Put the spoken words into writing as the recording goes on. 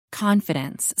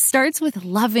confidence starts with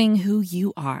loving who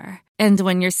you are. And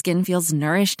when your skin feels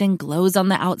nourished and glows on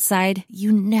the outside,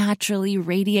 you naturally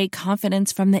radiate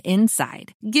confidence from the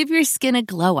inside. Give your skin a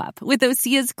glow up with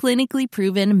Osea's clinically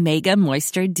proven Mega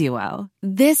Moisture Duo.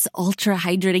 This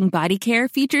ultra-hydrating body care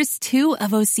features two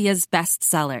of Osea's best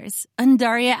sellers,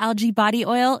 Undaria Algae Body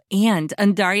Oil and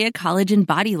Undaria Collagen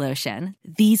Body Lotion.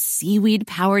 These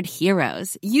seaweed-powered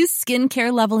heroes use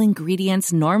skincare-level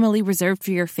ingredients normally reserved for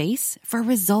your face for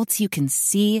results you can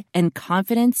see and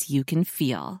confidence you can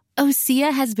feel.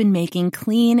 Osea has been making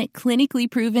clean, clinically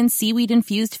proven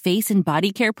seaweed-infused face and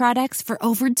body care products for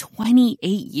over 28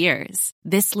 years.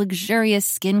 This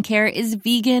luxurious skincare is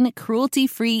vegan,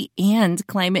 cruelty-free, and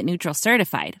climate-neutral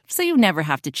certified, so you never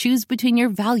have to choose between your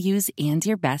values and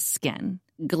your best skin.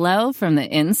 Glow from the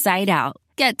inside out.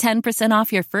 Get 10%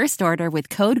 off your first order with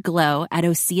code GLOW at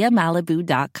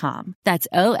OseaMalibu.com. That's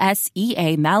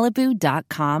OSEA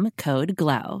Malibu.com, code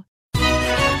GLOW.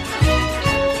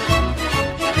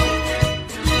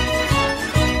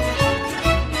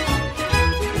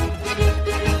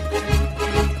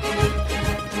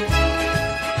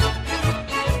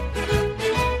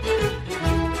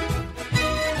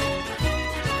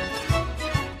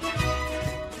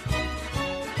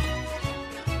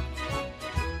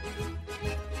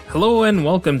 Hello and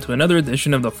welcome to another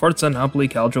edition of the Forza Napoli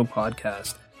Calcio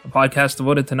podcast. A podcast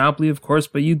devoted to Napoli, of course,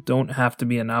 but you don't have to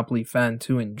be a Napoli fan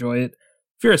to enjoy it.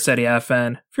 If you're a Serie A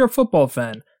fan, if you're a football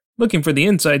fan, looking for the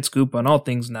inside scoop on all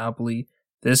things Napoli,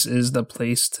 this is the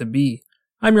place to be.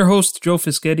 I'm your host, Joe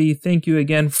Fischetti. Thank you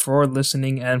again for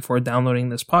listening and for downloading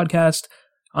this podcast.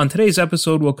 On today's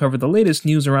episode, we'll cover the latest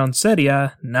news around Serie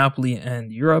A, Napoli,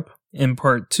 and Europe. In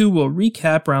part 2, we'll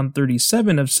recap round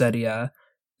 37 of Serie A.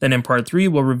 Then in part 3,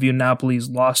 we'll review Napoli's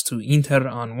loss to Inter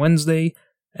on Wednesday.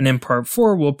 And in part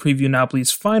 4, we'll preview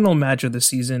Napoli's final match of the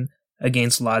season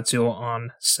against Lazio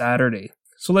on Saturday.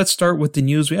 So let's start with the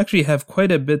news. We actually have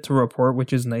quite a bit to report,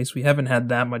 which is nice. We haven't had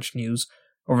that much news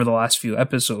over the last few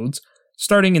episodes.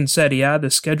 Starting in Serie A, the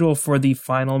schedule for the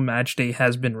final match day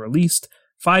has been released.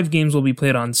 5 games will be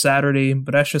played on Saturday.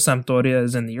 Brescia-Sampdoria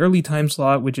is in the early time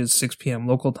slot, which is 6 p.m.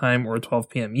 local time or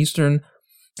 12 p.m. Eastern.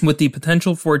 With the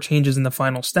potential for changes in the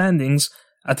final standings,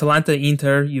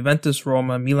 Atalanta-Inter,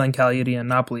 Juventus-Roma, Milan-Cagliari, and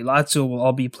Napoli-Lazio will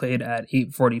all be played at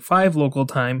 8:45 local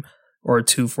time or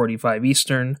 2:45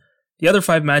 Eastern. The other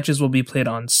 5 matches will be played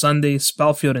on Sunday.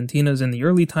 Spal-Fiorentina is in the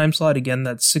early time slot, again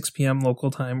that's 6 p.m.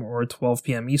 local time or 12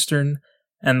 p.m. Eastern.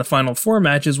 And the final 4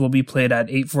 matches will be played at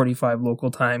 8:45 local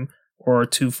time or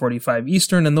 2:45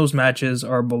 Eastern, and those matches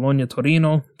are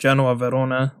Bologna-Torino,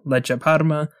 Genoa-Verona,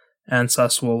 Lecce-Parma, and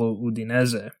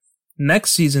Sassuolo-Udinese.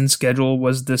 Next season's schedule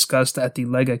was discussed at the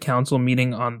Lega Council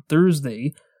meeting on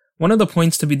Thursday. One of the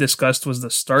points to be discussed was the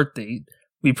start date.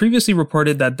 We previously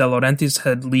reported that De Laurentiis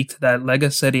had leaked that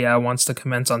Lega Serie A wants to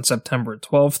commence on September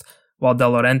 12th, while De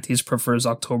Laurentiis prefers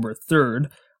October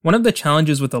 3rd. One of the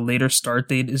challenges with a later start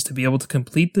date is to be able to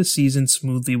complete the season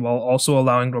smoothly while also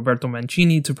allowing Roberto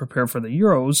Mancini to prepare for the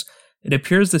Euros. It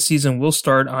appears the season will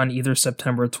start on either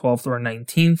September 12th or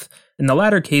 19th. In the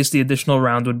latter case, the additional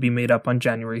round would be made up on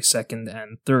January 2nd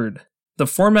and 3rd. The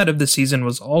format of the season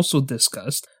was also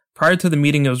discussed. Prior to the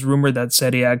meeting, it was rumored that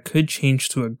Serie A could change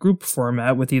to a group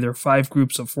format with either 5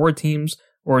 groups of 4 teams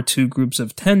or 2 groups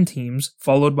of 10 teams,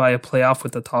 followed by a playoff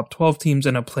with the top 12 teams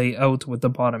and a play-out with the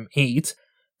bottom 8.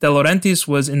 De Laurentiis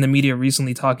was in the media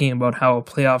recently talking about how a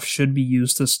playoff should be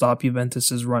used to stop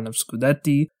Juventus' run of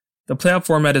Scudetti. The playoff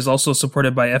format is also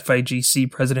supported by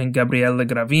FIGC President Gabriele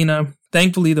Gravina.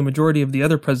 Thankfully, the majority of the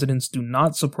other presidents do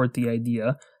not support the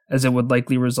idea, as it would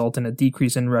likely result in a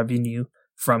decrease in revenue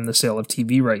from the sale of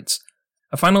TV rights.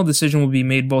 A final decision will be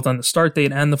made both on the start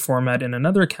date and the format in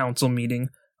another council meeting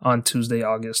on Tuesday,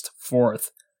 August 4th.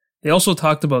 They also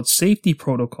talked about safety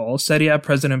protocol. Serie A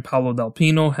President Paolo Del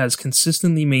Pino has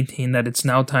consistently maintained that it's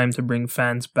now time to bring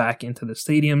fans back into the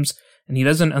stadiums, and he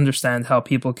doesn't understand how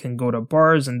people can go to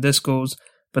bars and discos,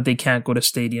 but they can't go to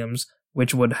stadiums,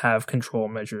 which would have control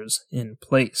measures in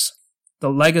place. The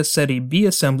Lega Serie B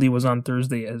assembly was on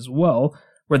Thursday as well,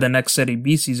 where the next Serie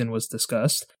B season was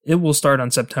discussed. It will start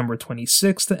on September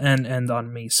 26th and end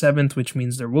on May 7th, which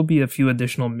means there will be a few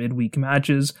additional midweek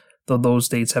matches, though those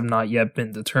dates have not yet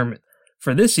been determined.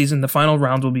 For this season, the final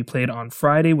round will be played on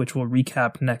Friday, which will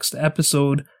recap next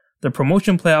episode. The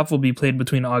promotion playoff will be played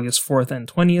between August 4th and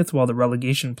 20th, while the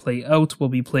relegation play-out will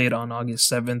be played on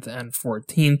August 7th and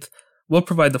 14th. We'll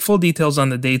provide the full details on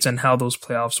the dates and how those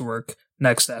playoffs work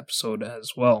next episode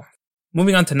as well.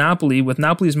 Moving on to Napoli, with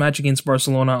Napoli's match against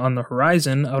Barcelona on the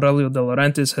horizon, Aurelio De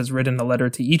Laurentiis has written a letter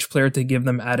to each player to give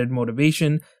them added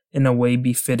motivation in a way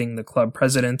befitting the club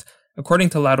president. According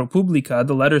to La Repubblica,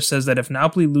 the letter says that if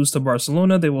Napoli lose to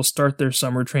Barcelona, they will start their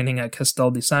summer training at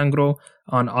Castel di Sangro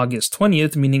on August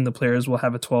 20th, meaning the players will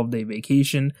have a 12-day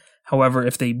vacation. However,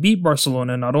 if they beat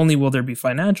Barcelona, not only will there be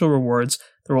financial rewards,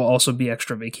 there will also be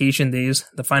extra vacation days.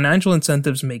 The financial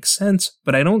incentives make sense,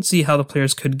 but I don't see how the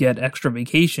players could get extra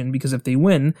vacation because if they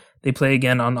win, they play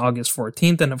again on August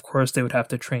 14th, and of course they would have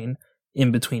to train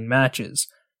in between matches.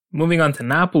 Moving on to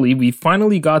Napoli, we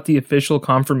finally got the official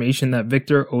confirmation that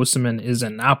Victor Osimhen is a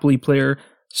Napoli player,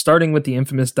 starting with the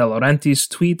infamous De Laurentiis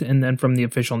tweet and then from the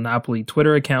official Napoli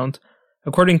Twitter account.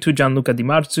 According to Gianluca Di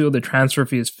Marzio, the transfer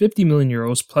fee is 50 million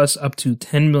euros plus up to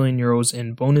 10 million euros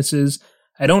in bonuses.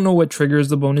 I don't know what triggers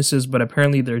the bonuses, but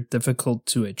apparently they're difficult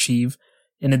to achieve.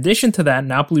 In addition to that,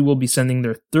 Napoli will be sending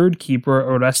their third keeper,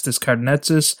 Orestes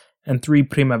Karnetsis, and 3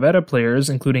 Primavera players,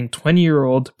 including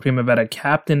 20-year-old Primavera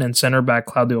captain and center-back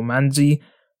Claudio Manzi,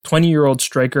 20-year-old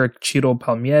striker Ciro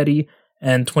Palmieri,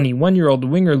 and 21-year-old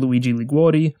winger Luigi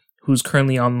Liguori, who's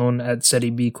currently on loan at Serie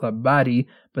B club Bari,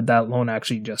 but that loan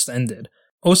actually just ended.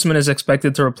 Osimhen is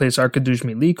expected to replace Arkadiusz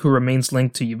Milik, who remains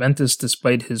linked to Juventus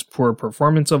despite his poor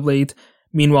performance of late.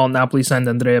 Meanwhile, Napoli signed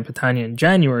Andrea Petagna in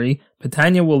January.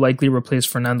 Petagna will likely replace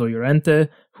Fernando Llorente,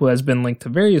 who has been linked to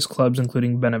various clubs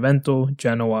including Benevento,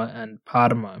 Genoa, and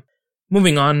Parma.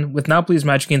 Moving on, with Napoli's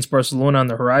match against Barcelona on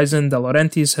the horizon, De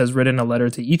Laurentiis has written a letter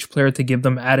to each player to give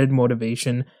them added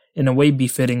motivation in a way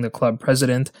befitting the club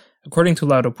president. According to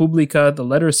La Repubblica, the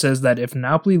letter says that if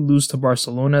Napoli lose to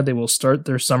Barcelona, they will start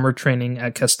their summer training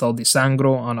at Castel di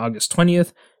Sangro on August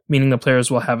 20th, meaning the players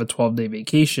will have a 12-day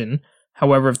vacation.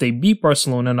 However, if they beat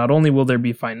Barcelona, not only will there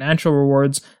be financial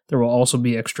rewards, there will also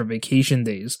be extra vacation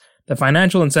days. The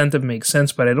financial incentive makes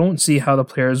sense, but I don't see how the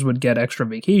players would get extra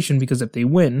vacation because if they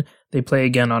win, they play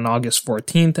again on August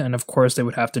 14th, and of course they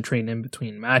would have to train in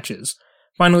between matches.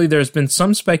 Finally, there's been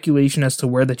some speculation as to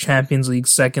where the Champions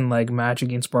League's second leg match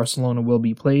against Barcelona will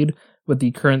be played, with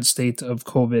the current state of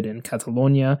COVID in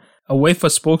Catalonia. A UEFA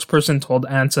spokesperson told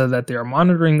ANSA that they are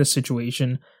monitoring the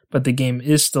situation, but the game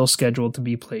is still scheduled to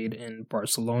be played in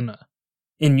Barcelona.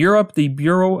 In Europe, the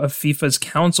Bureau of FIFA's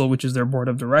Council, which is their board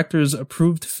of directors,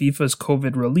 approved FIFA's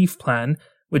COVID relief plan,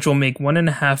 which will make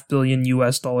 $1.5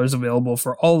 billion available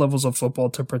for all levels of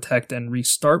football to protect and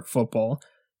restart football.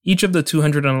 Each of the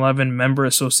 211 member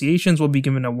associations will be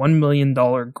given a $1 million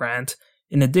grant,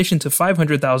 in addition to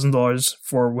 $500,000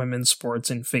 for women's sports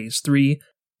in Phase 3.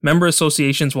 Member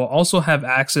associations will also have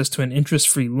access to an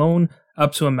interest-free loan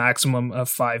up to a maximum of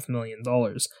 $5 million.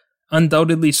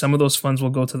 Undoubtedly, some of those funds will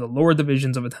go to the lower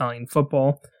divisions of Italian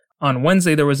football. On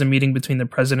Wednesday, there was a meeting between the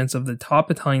presidents of the top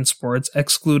Italian sports,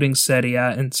 excluding Serie A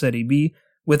and Serie B,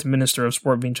 with Minister of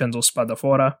Sport Vincenzo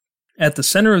Spadafora. At the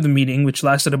center of the meeting, which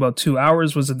lasted about 2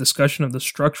 hours, was a discussion of the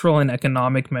structural and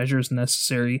economic measures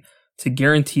necessary to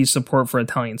guarantee support for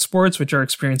Italian sports, which are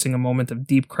experiencing a moment of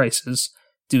deep crisis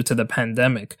due to the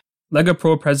pandemic. Lega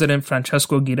Pro president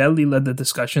Francesco Ghirelli led the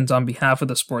discussions on behalf of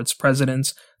the sports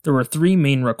presidents. There were 3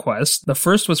 main requests. The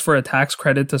first was for a tax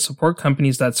credit to support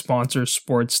companies that sponsor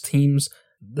sports teams.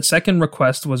 The second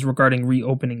request was regarding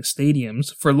reopening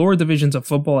stadiums. For lower divisions of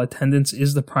football, attendance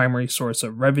is the primary source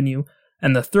of revenue.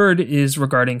 And the third is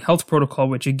regarding health protocol,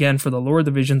 which again, for the lower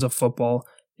divisions of football,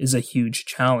 is a huge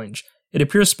challenge. It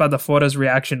appears Spadafora's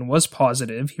reaction was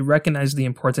positive. He recognized the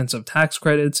importance of tax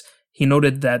credits. He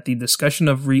noted that the discussion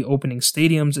of reopening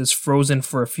stadiums is frozen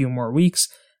for a few more weeks,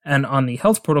 and on the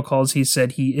health protocols, he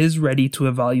said he is ready to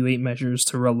evaluate measures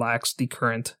to relax the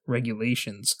current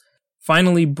regulations.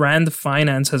 Finally, Brand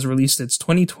Finance has released its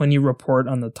 2020 report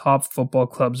on the top football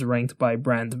clubs ranked by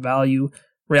brand value.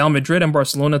 Real Madrid and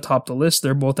Barcelona topped the list.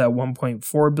 They're both at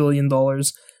 $1.4 billion.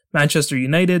 Manchester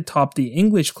United topped the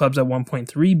English clubs at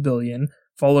 $1.3 billion,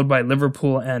 followed by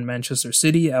Liverpool and Manchester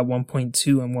City at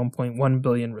 $1.2 and $1.1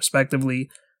 billion respectively.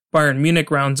 Bayern Munich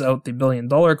rounds out the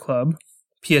billion-dollar club.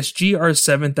 PSG are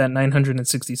 7th at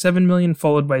 $967 million,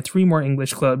 followed by 3 more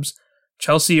English clubs.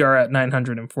 Chelsea are at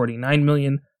 $949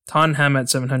 million, Tottenham at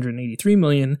 $783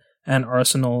 million, and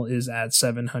Arsenal is at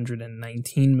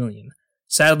 $719 million.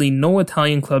 Sadly, no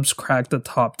Italian clubs cracked the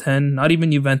top 10, not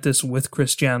even Juventus with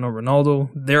Cristiano Ronaldo.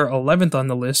 They're 11th on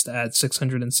the list at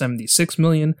 $676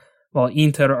 million, while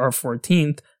Inter are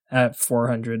 14th at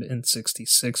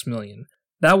 $466 million.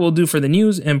 That will do for the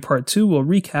news, and part 2 will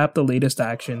recap the latest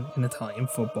action in Italian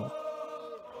football.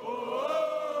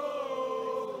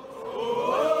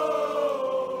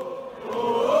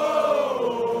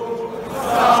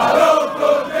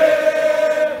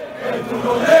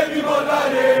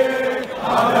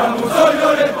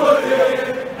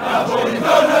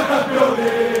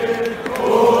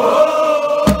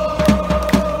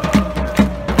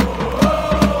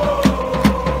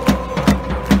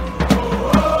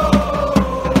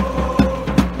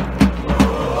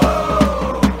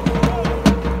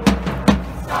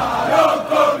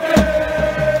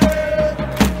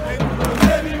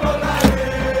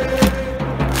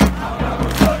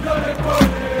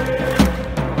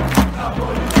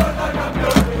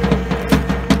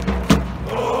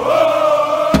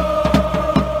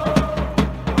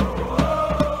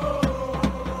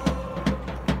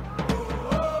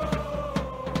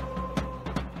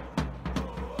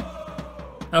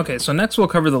 Okay, so next we'll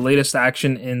cover the latest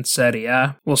action in Serie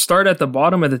A. We'll start at the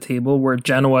bottom of the table where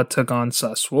Genoa took on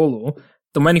Sassuolo.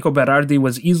 Domenico Berardi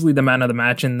was easily the man of the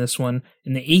match in this one.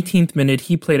 In the 18th minute,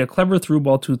 he played a clever through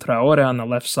ball to Traore on the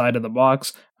left side of the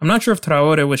box. I'm not sure if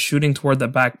Traore was shooting toward the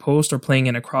back post or playing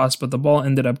in a cross, but the ball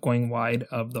ended up going wide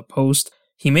of the post.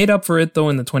 He made up for it though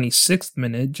in the 26th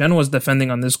minute. Genoa's defending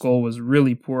on this goal was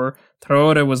really poor.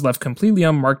 Traore was left completely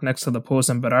unmarked next to the post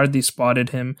and Berardi spotted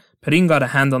him. Perin got a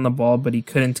hand on the ball, but he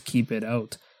couldn't keep it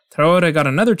out. Traore got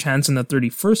another chance in the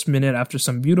 31st minute after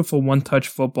some beautiful one-touch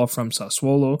football from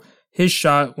Sassuolo. His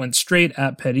shot went straight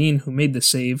at Perin, who made the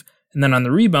save, and then on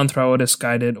the rebound, Traore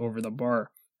skied it over the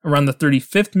bar. Around the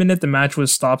 35th minute, the match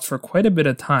was stopped for quite a bit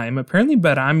of time. Apparently,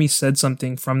 Berami said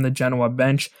something from the Genoa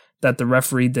bench that the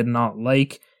referee did not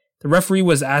like. The referee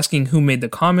was asking who made the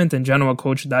comment, and Genoa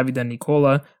coach Davide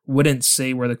Nicola wouldn't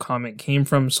say where the comment came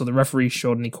from, so the referee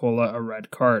showed Nicola a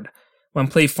red card. When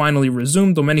play finally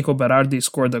resumed, Domenico Berardi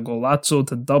scored a golazzo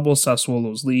to double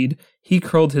Sassuolo's lead. He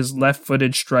curled his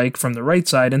left-footed strike from the right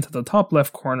side into the top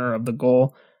left corner of the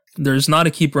goal. There's not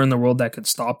a keeper in the world that could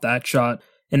stop that shot.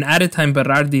 In added time,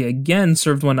 Berardi again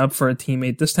served one up for a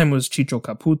teammate. This time was Ciccio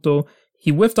Caputo.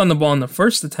 He whiffed on the ball in the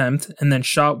first attempt and then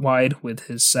shot wide with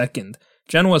his second.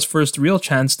 Genoa's first real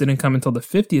chance didn't come until the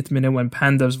 50th minute when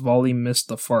Pandev's volley missed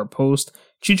the far post.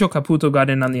 Ciccio Caputo got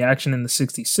in on the action in the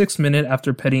 66th minute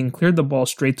after Perin cleared the ball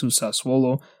straight to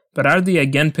Sassuolo. Berardi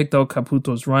again picked out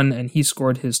Caputo's run and he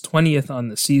scored his 20th on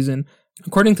the season.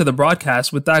 According to the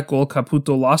broadcast, with that goal,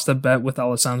 Caputo lost a bet with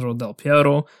Alessandro Del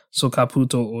Piero, so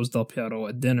Caputo owes Del Piero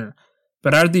a dinner.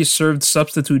 Berardi served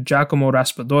substitute Giacomo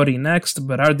Raspadori next.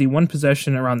 Berardi won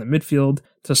possession around the midfield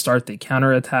to start the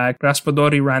counter-attack.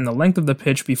 Raspadori ran the length of the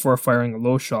pitch before firing a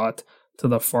low shot to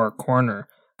the far corner.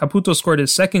 Caputo scored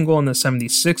his second goal in the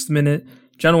 76th minute.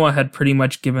 Genoa had pretty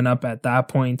much given up at that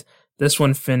point. This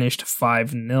one finished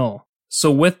 5-0.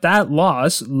 So with that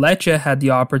loss, Lecce had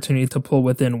the opportunity to pull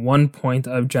within 1 point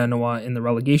of Genoa in the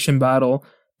relegation battle.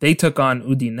 They took on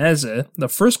Udinese. The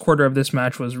first quarter of this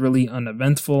match was really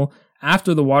uneventful.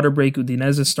 After the water break,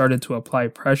 Udinese started to apply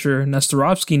pressure.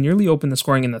 Nestorovski nearly opened the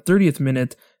scoring in the 30th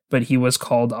minute, but he was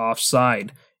called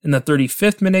offside. In the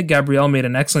 35th minute, Gabriel made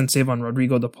an excellent save on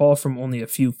Rodrigo de Paul from only a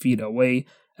few feet away.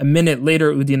 A minute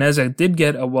later, Udinese did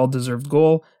get a well-deserved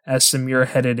goal as Samir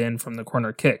headed in from the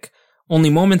corner kick.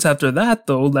 Only moments after that,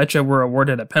 though, Lecce were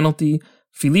awarded a penalty.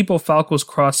 Filippo Falco's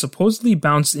cross supposedly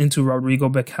bounced into Rodrigo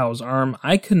Beccao's arm.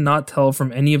 I could not tell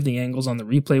from any of the angles on the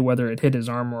replay whether it hit his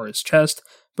arm or his chest,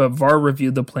 but VAR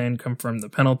reviewed the play and confirmed the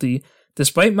penalty.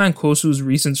 Despite Mancosu's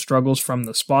recent struggles from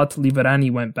the spot,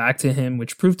 Liverani went back to him,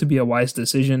 which proved to be a wise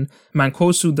decision.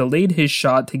 Mancosu delayed his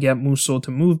shot to get Musso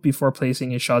to move before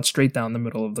placing his shot straight down the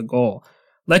middle of the goal.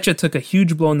 Lecce took a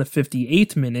huge blow in the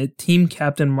 58th minute. Team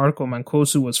captain Marco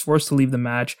Mancosu was forced to leave the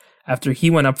match after he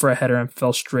went up for a header and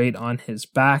fell straight on his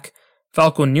back.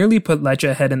 Falco nearly put Lecce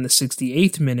ahead in the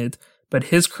 68th minute, but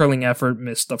his curling effort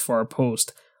missed the far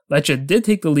post. Lecce did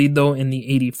take the lead though in the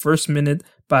 81st minute.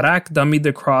 Barak dummied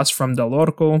the cross from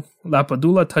Dell'Orco.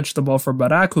 Lapadula touched the ball for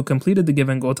Barak, who completed the give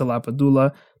and go to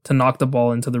Lapadula to knock the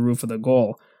ball into the roof of the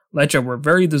goal. Lecce were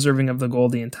very deserving of the goal.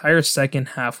 The entire second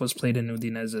half was played in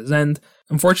Udinese's end.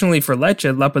 Unfortunately for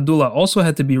Lecce, Lapadula also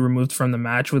had to be removed from the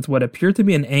match with what appeared to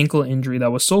be an ankle injury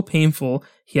that was so painful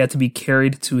he had to be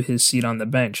carried to his seat on the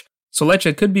bench. So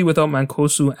Lecce could be without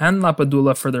Mancosu and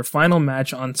Lapadula for their final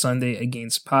match on Sunday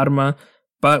against Parma.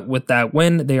 But with that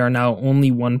win, they are now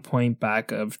only 1 point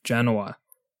back of Genoa.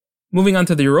 Moving on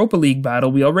to the Europa League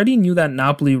battle, we already knew that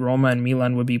Napoli, Roma, and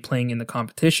Milan would be playing in the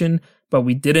competition, but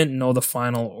we didn't know the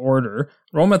final order.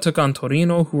 Roma took on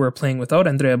Torino, who were playing without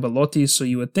Andrea Bellotti, so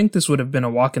you would think this would have been a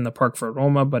walk in the park for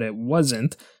Roma, but it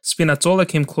wasn't. Spinazzola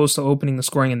came close to opening the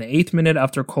scoring in the 8th minute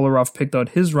after Kolarov picked out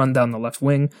his run down the left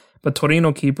wing, but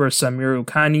Torino keeper Samir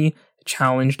Ukani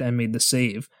challenged and made the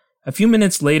save. A few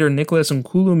minutes later, Nicolas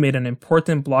Nkulu made an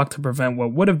important block to prevent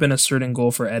what would have been a certain goal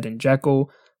for Edin Dzeko.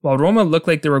 While Roma looked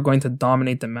like they were going to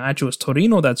dominate the match, it was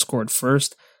Torino that scored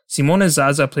first. Simone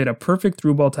Zaza played a perfect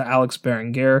through ball to Alex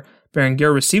Berenguer.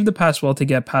 Berenguer received the pass well to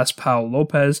get past Pau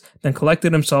Lopez, then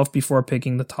collected himself before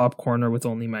picking the top corner with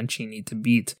only Mancini to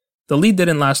beat. The lead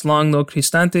didn't last long though.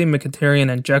 Cristante,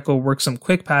 Mkhitaryan, and Dzeko worked some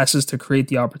quick passes to create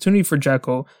the opportunity for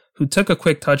Dzeko, who took a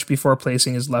quick touch before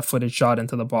placing his left-footed shot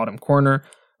into the bottom corner.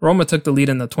 Roma took the lead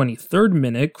in the 23rd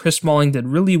minute. Chris Smalling did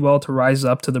really well to rise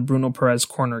up to the Bruno Perez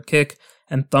corner kick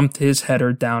and thumped his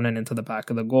header down and into the back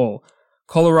of the goal.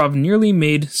 Kolarov nearly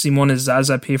made Simone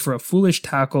Zaza pay for a foolish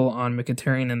tackle on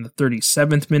Mkhitaryan in the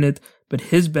 37th minute, but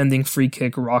his bending free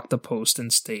kick rocked the post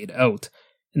and stayed out.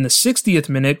 In the 60th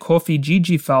minute, Kofi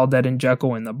Gigi fouled Edin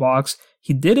Dzeko in the box.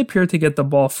 He did appear to get the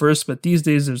ball first, but these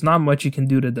days there's not much you can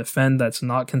do to defend that's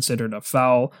not considered a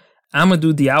foul.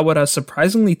 Amadou Diawara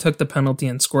surprisingly took the penalty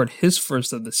and scored his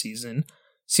first of the season.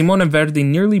 Simone Verdi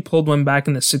nearly pulled one back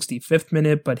in the 65th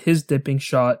minute, but his dipping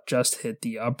shot just hit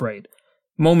the upright.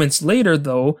 Moments later,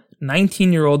 though,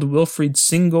 19-year-old Wilfried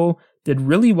Singo did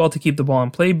really well to keep the ball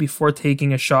in play before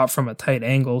taking a shot from a tight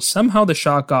angle. Somehow the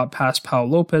shot got past Pau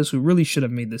Lopez, who really should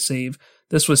have made the save.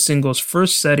 This was Singo's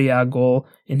first Serie A goal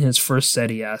in his first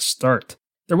Serie A start.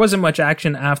 There wasn't much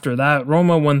action after that.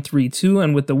 Roma won 3-2,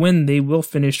 and with the win, they will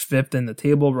finish 5th in the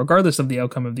table, regardless of the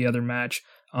outcome of the other match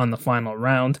on the final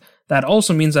round. That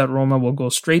also means that Roma will go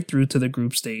straight through to the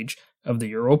group stage of the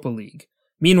Europa League.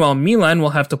 Meanwhile, Milan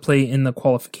will have to play in the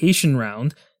qualification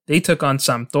round. They took on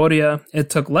Sampdoria. It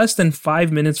took less than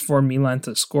 5 minutes for Milan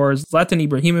to score. Zlatan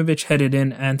Ibrahimovic headed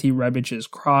in Ante Rebic's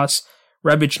cross.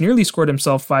 Rebic nearly scored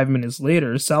himself 5 minutes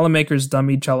later. Salamakers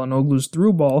dummied Çalhanoğlu's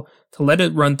through ball to let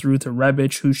it run through to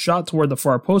Rebic, who shot toward the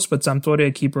far post, but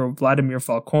Sampdoria keeper Vladimir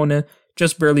Falcone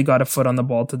just barely got a foot on the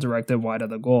ball to direct it wide of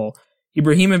the goal.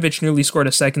 Ibrahimovic nearly scored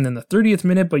a second in the 30th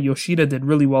minute, but Yoshida did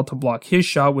really well to block his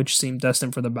shot, which seemed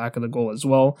destined for the back of the goal as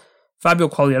well. Fabio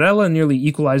Quagliarella nearly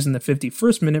equalized in the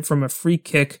 51st minute from a free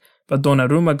kick, but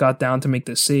Donnarumma got down to make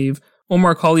the save.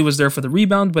 Omar Colley was there for the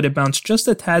rebound, but it bounced just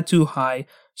a tad too high,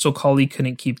 so Colley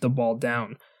couldn't keep the ball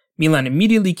down. Milan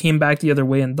immediately came back the other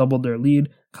way and doubled their lead.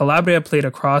 Calabria played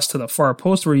a cross to the far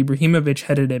post where Ibrahimovic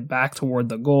headed it back toward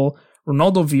the goal.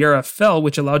 Ronaldo Vieira fell,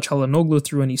 which allowed Çalhanoğlu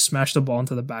through, and he smashed the ball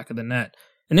into the back of the net.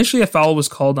 Initially a foul was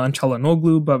called on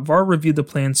Çalhanoğlu, but VAR reviewed the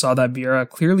play and saw that Vieira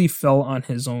clearly fell on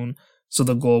his own, so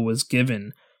the goal was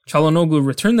given. Çalhanoğlu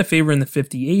returned the favor in the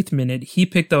 58th minute. He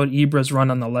picked out Ibra's run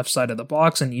on the left side of the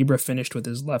box, and Ibra finished with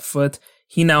his left foot.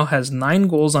 He now has 9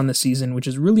 goals on the season, which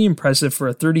is really impressive for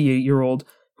a 38-year-old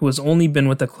who has only been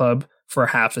with the club for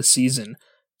half a season.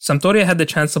 Sampdoria had the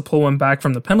chance to pull one back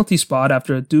from the penalty spot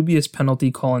after a dubious penalty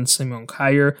call on Simon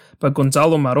Kjaer, but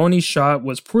Gonzalo Maroni's shot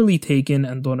was poorly taken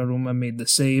and Donnarumma made the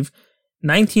save.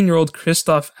 19-year-old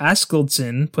Christoph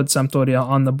Askildsen put Sampdoria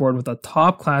on the board with a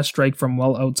top-class strike from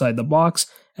well outside the box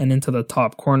and into the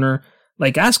top corner.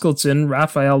 Like Askildsen,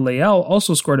 Rafael Leal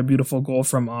also scored a beautiful goal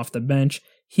from off the bench.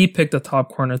 He picked the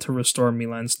top corner to restore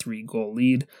Milan's 3-goal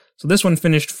lead. So this one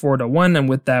finished 4-1, and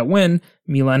with that win,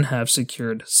 Milan have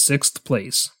secured 6th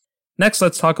place. Next,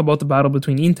 let's talk about the battle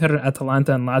between Inter,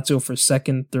 Atalanta, and Lazio for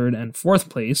 2nd, 3rd, and 4th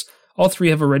place. All three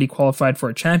have already qualified for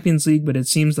a Champions League, but it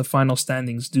seems the final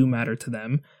standings do matter to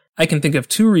them. I can think of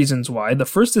 2 reasons why. The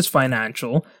first is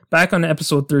financial. Back on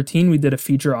episode 13, we did a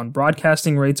feature on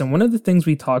broadcasting rates, and one of the things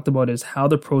we talked about is how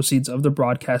the proceeds of the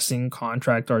broadcasting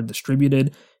contract are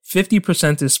distributed.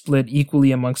 50% is split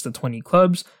equally amongst the 20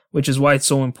 clubs, which is why it's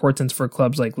so important for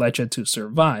clubs like Lecce to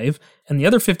survive, and the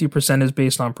other 50% is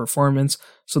based on performance,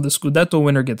 so the Scudetto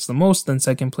winner gets the most, then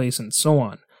second place, and so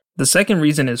on. The second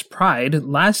reason is pride.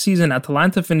 Last season,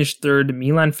 Atalanta finished 3rd,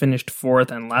 Milan finished 4th,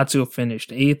 and Lazio finished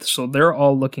 8th, so they're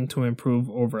all looking to improve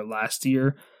over last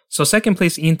year. So second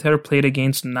place Inter played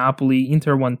against Napoli.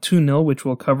 Inter won 2-0, which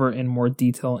we'll cover in more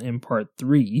detail in part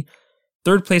 3.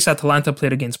 Third place Atalanta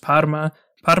played against Parma.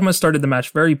 Parma started the match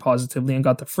very positively and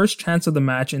got the first chance of the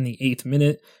match in the 8th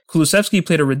minute. Kulusevski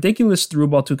played a ridiculous through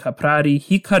ball to Caprari.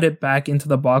 He cut it back into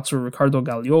the box where Ricardo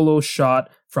Gagliolo's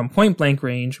shot from point-blank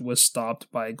range was stopped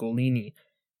by Golini.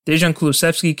 Dejan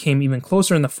Kulusevski came even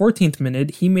closer in the 14th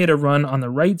minute. He made a run on the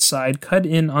right side, cut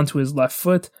in onto his left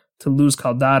foot to lose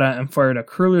Caldara, and fired a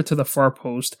curler to the far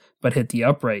post, but hit the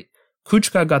upright.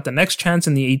 Kuchka got the next chance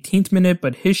in the 18th minute,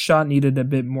 but his shot needed a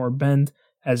bit more bend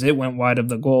as it went wide of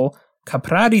the goal.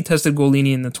 Caprari tested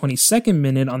Golini in the 22nd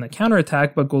minute on the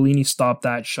counterattack, but Golini stopped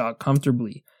that shot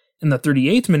comfortably. In the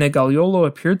 38th minute, Gagliolo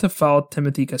appeared to foul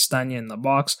Timothy Castagna in the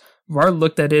box. VAR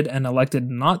looked at it and elected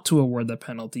not to award the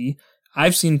penalty.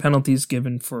 I've seen penalties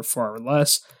given for far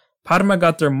less. Parma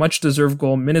got their much-deserved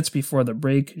goal minutes before the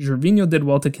break. Gervinho did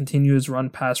well to continue his run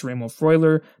past Remo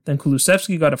Freuler. Then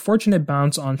Kulusevski got a fortunate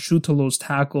bounce on Schutolo's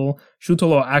tackle.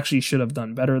 Schutolo actually should have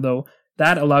done better though.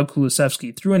 That allowed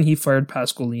Kulusevski through, and he fired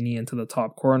past Golini into the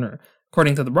top corner.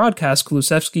 According to the broadcast,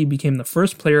 Kulusevski became the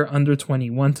first player under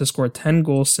 21 to score 10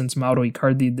 goals since Mauro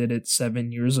Icardi did it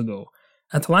 7 years ago.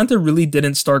 Atalanta really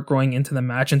didn't start growing into the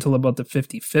match until about the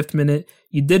 55th minute.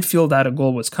 You did feel that a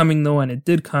goal was coming though, and it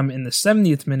did come in the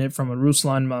 70th minute from a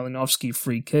Ruslan Malinovsky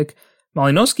free kick.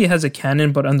 Malinovsky has a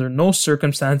cannon, but under no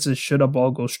circumstances should a ball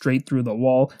go straight through the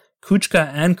wall.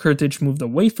 Kučka and Kurtic moved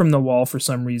away from the wall for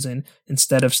some reason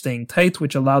instead of staying tight,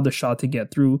 which allowed the shot to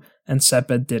get through, and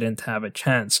Sepe didn't have a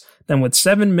chance. Then with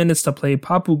 7 minutes to play,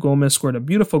 Papu Gomez scored a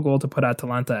beautiful goal to put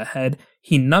Atalanta ahead.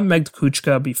 He nutmegged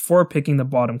Kučka before picking the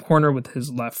bottom corner with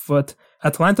his left foot.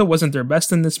 Atalanta wasn't their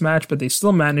best in this match, but they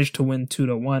still managed to win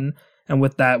 2-1, and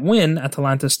with that win,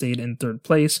 Atalanta stayed in third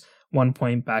place, 1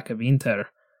 point back of Inter.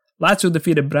 Lazio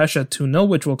defeated Brescia 2-0,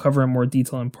 which we'll cover in more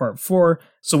detail in part 4,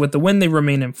 so with the win they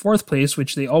remain in 4th place,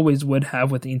 which they always would have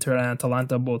with Inter and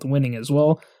Atalanta both winning as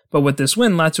well, but with this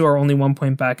win, Lazio are only 1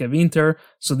 point back of Inter,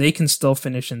 so they can still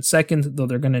finish in 2nd, though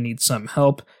they're going to need some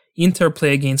help. Inter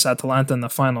play against Atalanta in the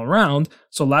final round,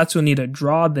 so Lazio need a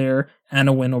draw there and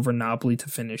a win over Napoli to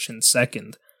finish in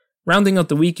 2nd. Rounding out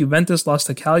the week, Juventus lost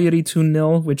to Cagliari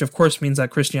 2-0, which of course means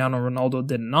that Cristiano Ronaldo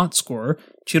did not score.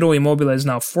 Ciro Immobile is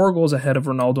now 4 goals ahead of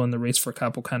Ronaldo in the race for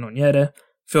Capocannoniere.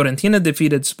 Fiorentina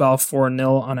defeated Spal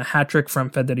 4-0 on a hat-trick from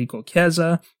Federico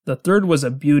Chiesa. The third was a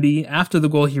beauty. After the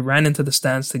goal, he ran into the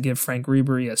stands to give Frank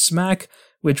Ribery a smack,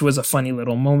 which was a funny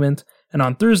little moment. And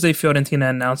on Thursday,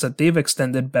 Fiorentina announced that they've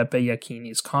extended Beppe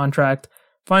Iachini's contract.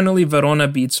 Finally, Verona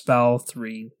beat Spal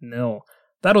 3-0.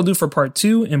 That'll do for part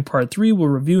 2. In part 3, we'll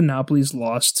review Napoli's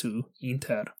loss to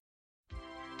Inter.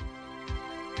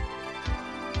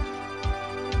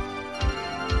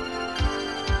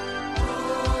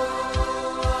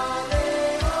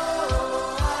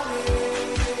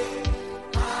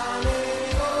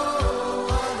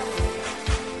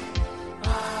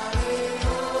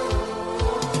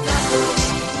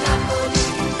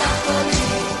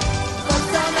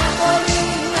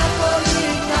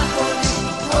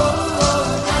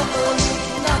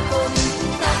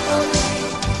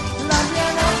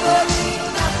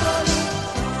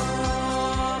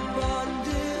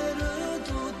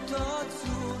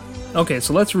 Okay,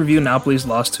 so let's review Napoli's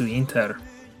loss to Inter.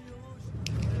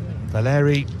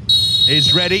 Valeri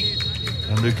is ready,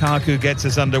 and Lukaku gets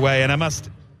us underway, and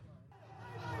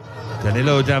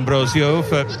Danilo D'Ambrosio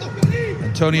for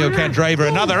Antonio Candreva,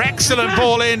 another excellent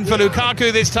ball in for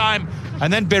Lukaku this time,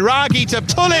 and then Biraghi to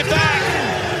pull it back,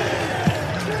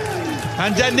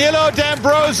 and Danilo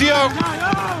D'Ambrosio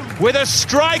with a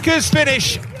striker's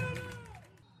finish, and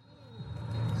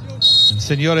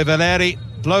Signore Valeri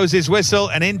blows his whistle,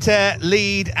 and Inter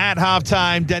lead at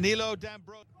half-time. Danilo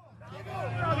D'Ambrosio.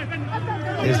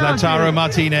 Here's Lautaro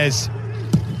Martinez.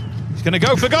 He's going to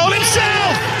go for goal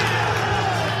himself!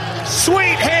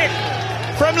 Sweet hit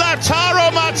from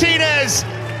Lautaro Martinez.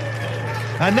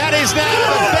 And that is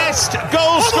now the best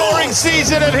goal-scoring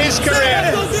season of his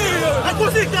career.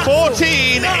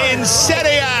 14 in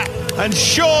Serie A, and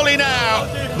surely now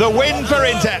the win for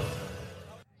Inter.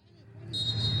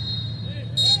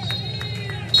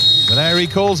 Valeri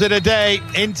calls it a day.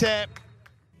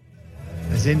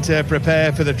 As Inter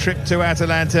prepare for the trip to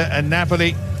Atalanta, and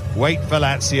Napoli wait for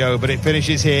Lazio, but it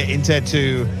finishes here, Inter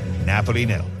 2, Napoli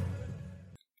 0.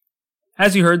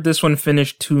 As you heard, this one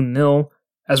finished 2-0.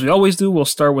 As we always do, we'll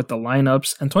start with the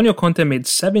lineups. Antonio Conte made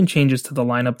 7 changes to the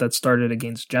lineup that started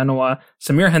against Genoa.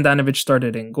 Samir Handanovic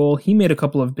started in goal. He made a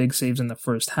couple of big saves in the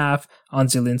first half, on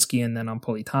Zielinski and then on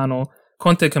Politano.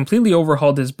 Conte completely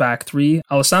overhauled his back 3.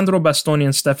 Alessandro Bastoni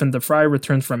and Stefan De Vrij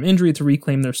returned from injury to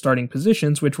reclaim their starting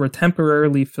positions, which were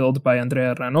temporarily filled by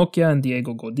Andrea Ranocchia and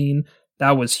Diego Godin.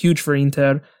 That was huge for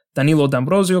Inter. Danilo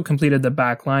D'Ambrosio completed the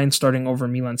back line, starting over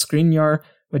Milan Skriniar,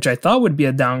 which I thought would be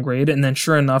a downgrade, and then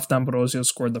sure enough, D'Ambrosio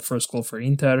scored the first goal for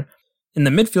Inter. In the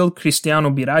midfield, Cristiano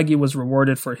Biraghi was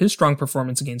rewarded for his strong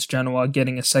performance against Genoa,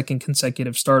 getting a second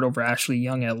consecutive start over Ashley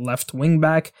Young at left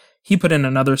wing-back. He put in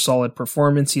another solid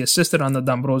performance. He assisted on the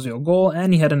D'Ambrosio goal,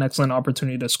 and he had an excellent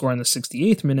opportunity to score in the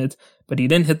 68th minute, but he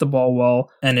didn't hit the ball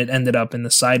well, and it ended up in the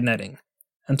side netting.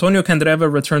 Antonio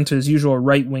Candreva returned to his usual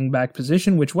right wing-back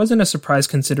position, which wasn't a surprise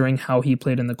considering how he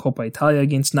played in the Coppa Italia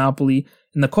against Napoli.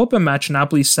 In the Coppa match,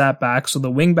 Napoli sat back, so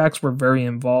the wing-backs were very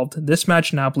involved. This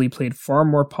match, Napoli played far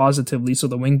more positively, so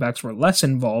the wing-backs were less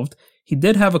involved. He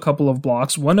did have a couple of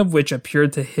blocks, one of which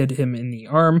appeared to hit him in the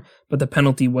arm, but the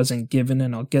penalty wasn't given,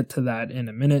 and I'll get to that in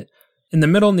a minute. In the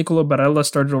middle, Nicolo Barella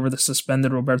started over the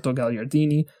suspended Roberto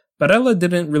Gagliardini. Barella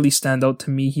didn't really stand out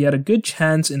to me. He had a good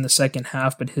chance in the second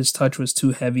half, but his touch was too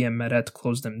heavy and Meret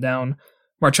closed him down.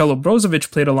 Marcelo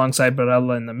Brozovic played alongside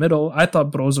Barella in the middle. I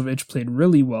thought Brozovic played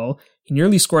really well. He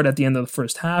nearly scored at the end of the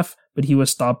first half, but he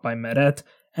was stopped by Meret,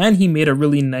 and he made a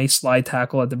really nice slide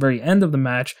tackle at the very end of the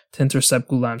match to intercept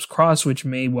Goulam's cross, which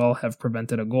may well have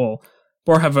prevented a goal.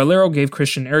 Borja Valero gave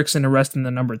Christian Eriksen a rest in the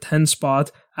number 10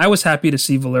 spot. I was happy to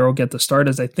see Valero get the start,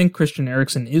 as I think Christian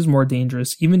Eriksen is more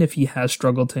dangerous, even if he has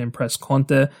struggled to impress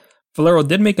Conte. Valero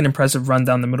did make an impressive run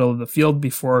down the middle of the field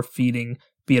before feeding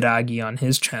Biraghi on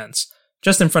his chance.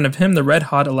 Just in front of him, the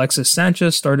red-hot Alexis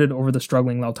Sanchez started over the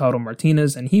struggling Lautaro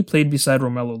Martinez, and he played beside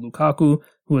Romelu Lukaku,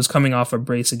 who was coming off a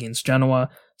brace against Genoa.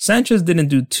 Sanchez didn't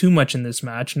do too much in this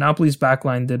match. Napoli's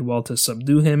backline did well to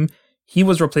subdue him. He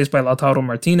was replaced by Lautaro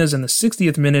Martinez in the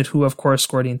 60th minute, who of course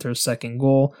scored Inter's second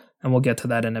goal, and we'll get to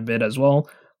that in a bit as well.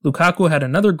 Lukaku had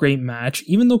another great match.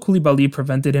 Even though Koulibaly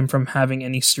prevented him from having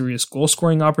any serious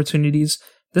goal-scoring opportunities,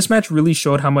 this match really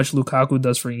showed how much Lukaku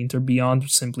does for Inter beyond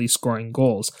simply scoring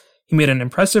goals. He made an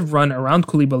impressive run around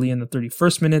Koulibaly in the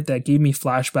 31st minute that gave me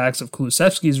flashbacks of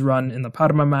Kulusevski's run in the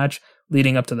Parma match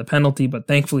leading up to the penalty, but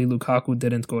thankfully Lukaku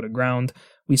didn't go to ground.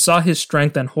 We saw his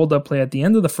strength and hold-up play at the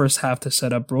end of the first half to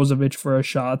set up Brozovic for a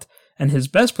shot, and his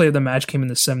best play of the match came in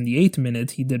the 78th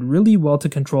minute. He did really well to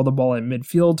control the ball at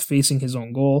midfield, facing his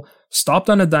own goal, stopped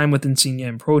on a dime with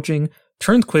Insigne approaching,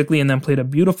 turned quickly, and then played a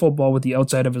beautiful ball with the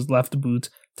outside of his left boot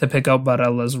to pick out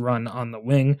Barella's run on the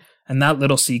wing, and that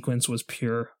little sequence was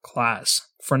pure class.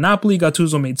 For Napoli,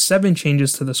 Gattuso made 7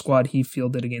 changes to the squad he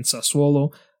fielded against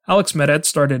Sassuolo. Alex Meret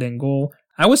started in goal.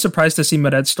 I was surprised to see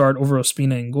Meret start over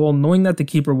Ospina in goal, knowing that the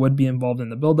keeper would be involved in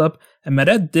the build-up, and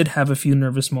Meret did have a few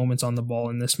nervous moments on the ball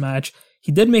in this match.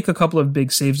 He did make a couple of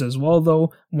big saves as well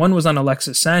though. One was on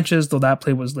Alexis Sanchez, though that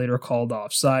play was later called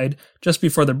offside. Just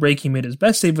before the break, he made his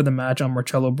best save of the match on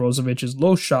Marcelo Brozovic's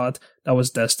low shot that was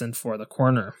destined for the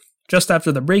corner. Just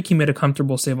after the break, he made a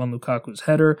comfortable save on Lukaku's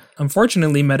header.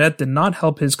 Unfortunately, Meret did not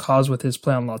help his cause with his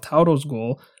play on Lautaro's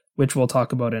goal, which we'll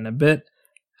talk about in a bit.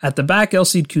 At the back, El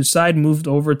Cid Kusai moved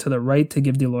over to the right to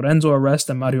give Di Lorenzo a rest,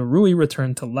 and Mario Rui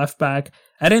returned to left back.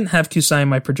 I didn't have Kusai in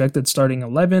my projected starting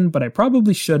 11, but I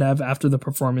probably should have after the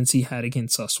performance he had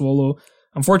against Sassuolo.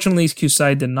 Unfortunately,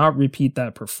 Kusai did not repeat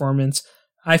that performance.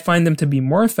 I find him to be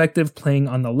more effective playing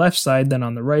on the left side than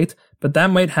on the right, but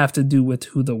that might have to do with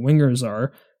who the wingers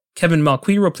are. Kevin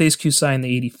Malcuit replaced Kusai in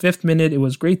the 85th minute. It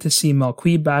was great to see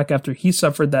Malcuit back after he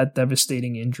suffered that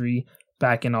devastating injury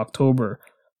back in October.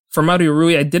 For Mario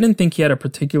Rui, I didn't think he had a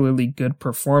particularly good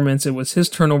performance. It was his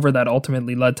turnover that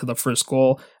ultimately led to the first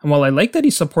goal, and while I like that he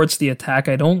supports the attack,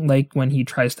 I don't like when he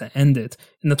tries to end it.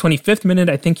 In the 25th minute,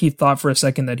 I think he thought for a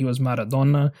second that he was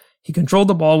Maradona. He controlled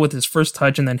the ball with his first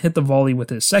touch and then hit the volley with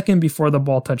his second before the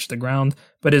ball touched the ground,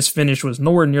 but his finish was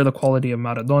nowhere near the quality of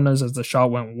Maradona's as the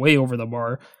shot went way over the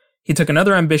bar. He took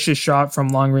another ambitious shot from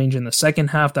long range in the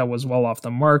second half that was well off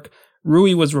the mark.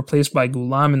 Rui was replaced by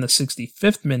Goulam in the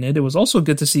 65th minute. It was also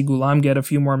good to see Goulam get a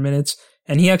few more minutes,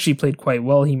 and he actually played quite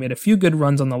well. He made a few good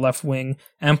runs on the left wing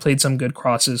and played some good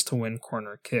crosses to win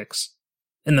corner kicks.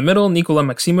 In the middle, Nikola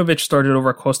Maksimovic started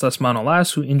over Kostas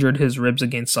Manolas, who injured his ribs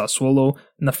against Sassuolo.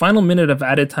 In the final minute of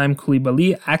added time,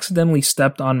 Koulibaly accidentally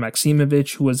stepped on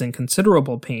Maksimovic, who was in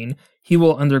considerable pain. He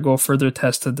will undergo further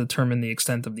tests to determine the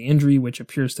extent of the injury, which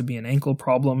appears to be an ankle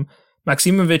problem.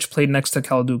 Maksimovic played next to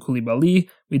Kalidou Koulibaly.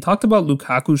 We talked about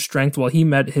Lukaku's strength while he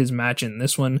met his match in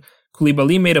this one.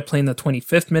 Koulibaly made a play in the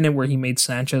 25th minute where he made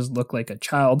Sanchez look like a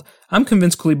child. I'm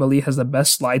convinced Koulibaly has the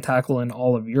best slide tackle in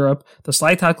all of Europe. The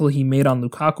slide tackle he made on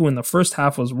Lukaku in the first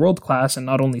half was world class and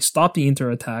not only stopped the Inter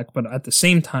attack, but at the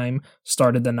same time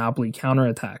started the Napoli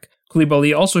counterattack.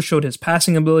 Koulibaly also showed his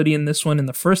passing ability in this one. In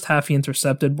the first half, he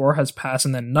intercepted Borja's pass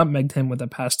and then nutmegged him with a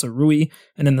pass to Rui.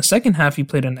 And in the second half, he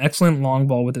played an excellent long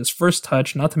ball with his first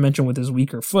touch, not to mention with his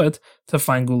weaker foot, to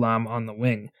find Goulam on the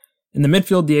wing. In the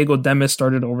midfield, Diego Demis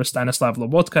started over Stanislav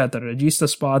Lobotka at the regista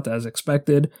spot, as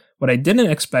expected. What I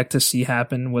didn't expect to see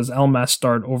happen was Elmas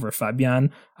start over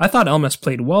Fabian. I thought Elmas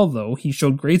played well, though. He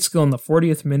showed great skill in the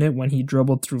 40th minute when he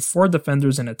dribbled through 4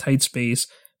 defenders in a tight space,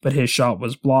 but his shot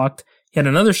was blocked. He had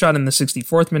another shot in the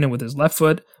 64th minute with his left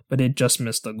foot, but it just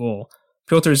missed the goal.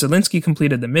 Piotr Zielinski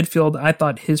completed the midfield. I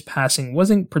thought his passing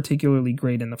wasn't particularly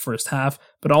great in the first half,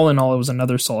 but all in all, it was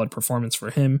another solid performance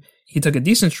for him. He took a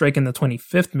decent strike in the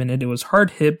 25th minute. It was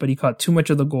hard hit, but he caught too much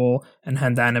of the goal, and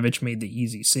Handanovic made the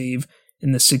easy save.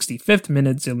 In the 65th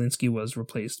minute, Zielinski was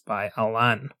replaced by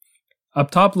Alan. Up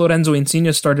top, Lorenzo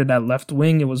Insigne started at left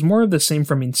wing. It was more of the same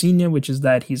from Insigne, which is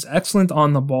that he's excellent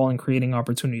on the ball and creating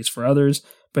opportunities for others,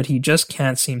 but he just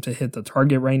can't seem to hit the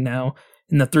target right now.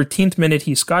 In the 13th minute,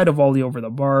 he skied a volley over the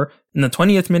bar. In the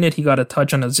 20th minute, he got a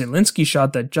touch on a Zielinski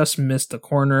shot that just missed the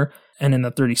corner. And in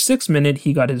the 36th minute,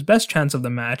 he got his best chance of the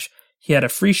match. He had a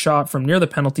free shot from near the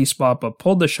penalty spot, but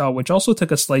pulled the shot, which also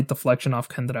took a slight deflection off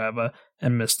Candreva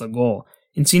and missed the goal.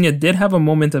 Insigne did have a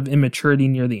moment of immaturity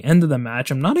near the end of the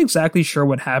match. I'm not exactly sure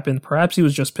what happened. Perhaps he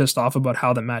was just pissed off about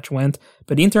how the match went,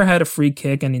 but Inter had a free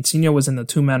kick and Insigne was in the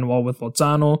two-man wall with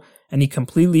Lozano, and he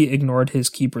completely ignored his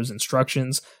keeper's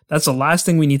instructions. That's the last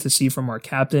thing we need to see from our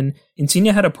captain. Insigne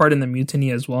had a part in the mutiny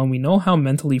as well, and we know how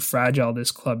mentally fragile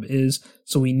this club is,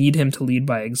 so we need him to lead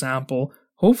by example.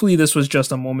 Hopefully this was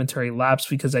just a momentary lapse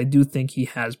because I do think he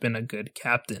has been a good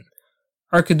captain.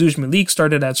 Arkadiusz Milik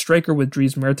started at striker with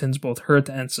Dries Mertens both hurt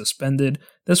and suspended.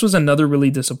 This was another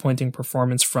really disappointing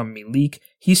performance from Milik.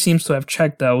 He seems to have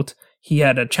checked out. He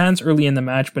had a chance early in the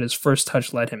match, but his first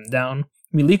touch let him down.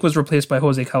 Milik was replaced by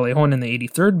Jose Callejon in the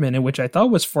 83rd minute, which I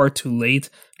thought was far too late.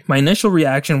 My initial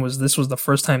reaction was this was the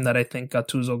first time that I think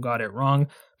Gattuso got it wrong,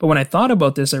 but when I thought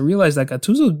about this, I realized that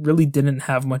Gattuso really didn't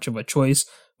have much of a choice.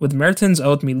 With Mertens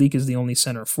out, Milik is the only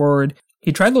center forward.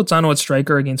 He tried Lozano at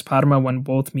striker against Parma when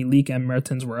both Milik and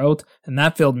Mertens were out, and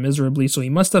that failed miserably, so he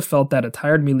must have felt that a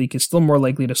tired Milik is still more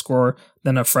likely to score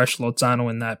than a fresh Lozano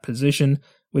in that position,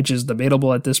 which is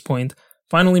debatable at this point.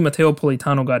 Finally, Matteo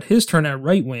Politano got his turn at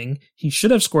right wing. He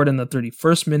should have scored in the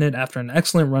 31st minute after an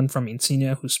excellent run from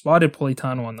Insigne, who spotted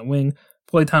Politano on the wing.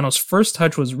 Politano's first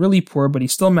touch was really poor, but he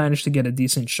still managed to get a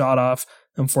decent shot off.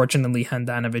 Unfortunately,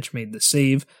 Handanovic made the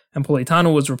save, and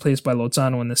Politano was replaced by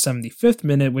Lozano in the 75th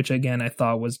minute, which again I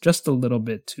thought was just a little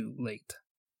bit too late.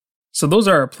 So those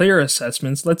are our player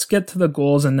assessments. Let's get to the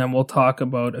goals and then we'll talk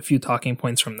about a few talking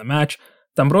points from the match.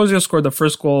 D'Ambrosio scored the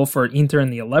first goal for Inter in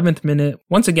the 11th minute.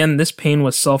 Once again, this pain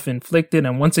was self-inflicted,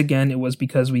 and once again, it was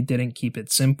because we didn't keep it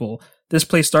simple. This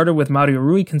play started with Mario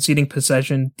Rui conceding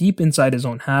possession deep inside his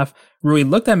own half. Rui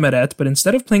looked at Meret, but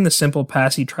instead of playing the simple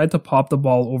pass, he tried to pop the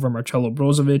ball over Marcelo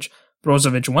Brozovic.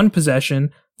 Brozovic won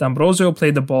possession. D'Ambrosio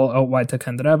played the ball out wide to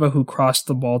Candreva, who crossed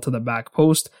the ball to the back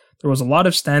post. There was a lot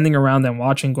of standing around and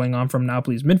watching going on from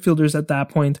Napoli's midfielders at that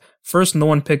point. First, no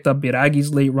one picked up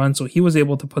Biraghi's late run, so he was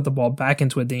able to put the ball back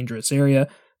into a dangerous area.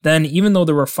 Then, even though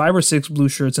there were 5 or 6 blue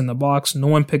shirts in the box, no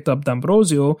one picked up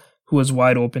D'Ambrosio, who was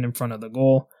wide open in front of the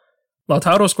goal.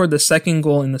 Lautaro scored the second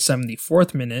goal in the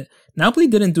 74th minute. Napoli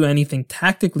didn't do anything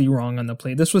tactically wrong on the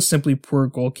play. This was simply poor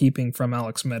goalkeeping from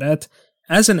Alex Meret.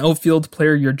 As an outfield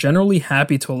player, you're generally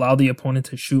happy to allow the opponent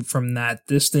to shoot from that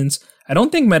distance. I don't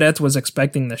think Meret was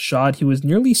expecting the shot. He was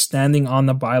nearly standing on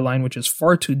the byline, which is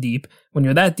far too deep. When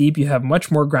you're that deep, you have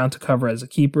much more ground to cover as a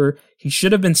keeper. He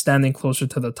should have been standing closer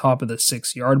to the top of the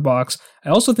 6-yard box. I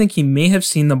also think he may have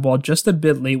seen the ball just a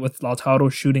bit late with Lautaro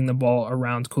shooting the ball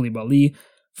around Koulibaly.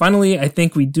 Finally, I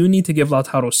think we do need to give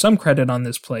Lautaro some credit on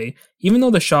this play. Even though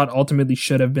the shot ultimately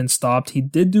should have been stopped, he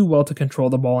did do well to control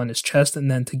the ball in his chest and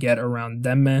then to get around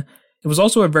Demme. It was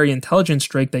also a very intelligent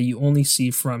strike that you only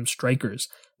see from strikers.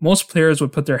 Most players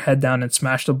would put their head down and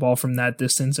smash the ball from that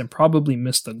distance and probably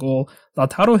miss the goal.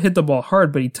 Lautaro hit the ball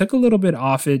hard, but he took a little bit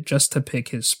off it just to pick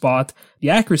his spot. The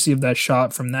accuracy of that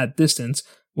shot from that distance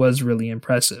was really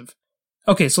impressive.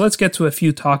 Okay, so let's get to a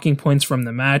few talking points from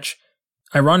the match.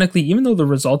 Ironically, even though the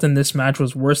result in this match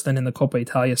was worse than in the Coppa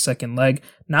Italia second leg,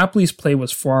 Napoli's play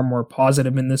was far more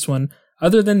positive in this one.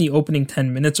 Other than the opening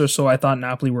 10 minutes or so, I thought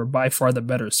Napoli were by far the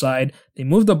better side. They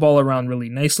moved the ball around really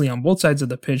nicely on both sides of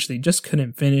the pitch, they just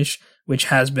couldn't finish, which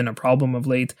has been a problem of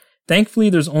late. Thankfully,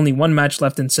 there's only one match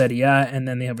left in Serie A, and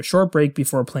then they have a short break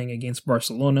before playing against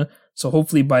Barcelona, so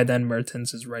hopefully by then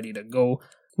Mertens is ready to go.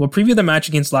 We'll preview the match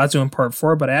against Lazio in part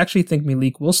 4, but I actually think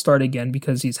Milik will start again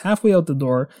because he's halfway out the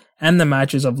door and the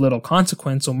match is of little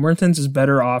consequence, so Mertens is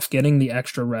better off getting the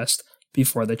extra rest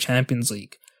before the Champions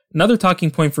League. Another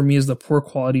talking point for me is the poor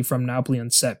quality from Napoli on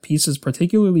set pieces,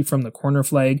 particularly from the corner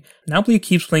flag. Napoli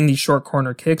keeps playing these short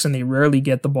corner kicks and they rarely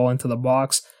get the ball into the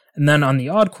box. And then on the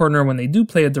odd corner, when they do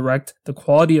play it direct, the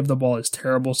quality of the ball is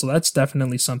terrible, so that's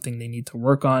definitely something they need to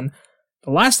work on.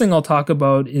 The last thing I'll talk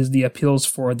about is the appeals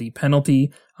for the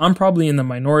penalty. I'm probably in the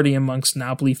minority amongst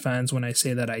Napoli fans when I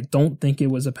say that I don't think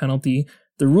it was a penalty.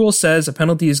 The rule says a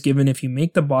penalty is given if you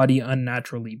make the body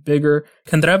unnaturally bigger.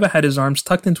 Candreva had his arms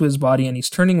tucked into his body and he's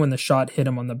turning when the shot hit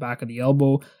him on the back of the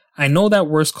elbow. I know that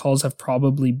worse calls have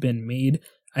probably been made.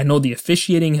 I know the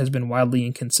officiating has been wildly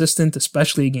inconsistent,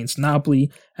 especially against Napoli,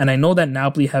 and I know that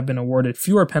Napoli have been awarded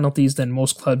fewer penalties than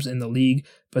most clubs in the league,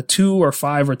 but 2 or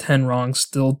 5 or 10 wrongs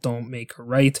still don't make a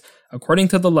right. According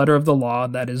to the letter of the law,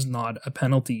 that is not a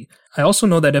penalty. I also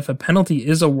know that if a penalty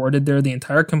is awarded there, the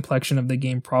entire complexion of the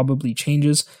game probably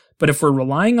changes, but if we're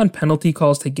relying on penalty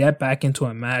calls to get back into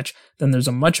a match, then there's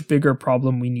a much bigger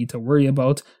problem we need to worry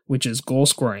about, which is goal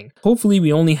scoring. Hopefully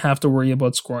we only have to worry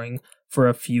about scoring for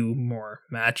a few more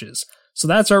matches. So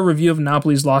that's our review of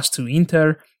Napoli's loss to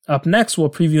Inter. Up next, we'll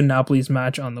preview Napoli's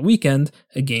match on the weekend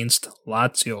against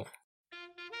Lazio.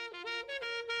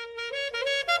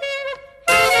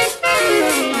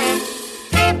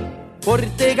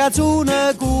 Porte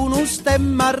cazzone con un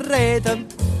stemma a rete,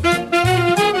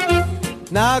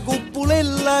 una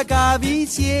cupulella che vi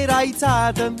si era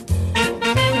aizzata,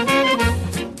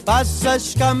 passa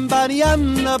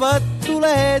scampanianna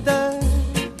pattuleta,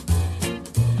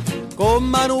 con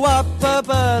mano a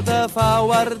papà te fa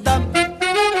guardare.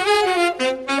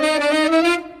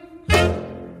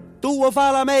 tu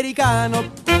fa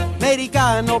l'americano,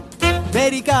 americano,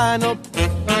 americano.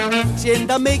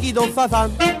 Senta a me chi tu fa.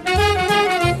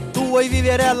 Tu vuoi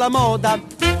vivere alla moda,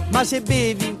 ma se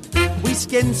bevi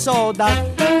whisky e soda,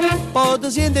 poi ti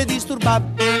senti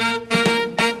disturbato.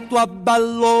 Tu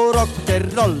abballo rock e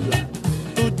roll,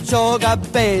 tu gioca a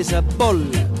baseball,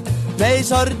 nei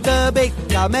sordi per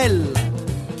camella,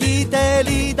 chi te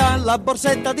li dà la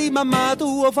borsetta di mamma,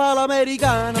 tu fa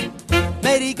l'americano,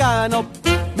 americano,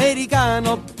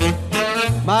 americano.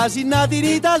 Ma si nati in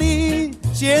Italia,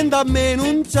 sienta a me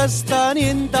non c'è sta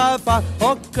niente a fa,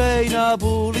 ok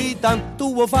napolitan,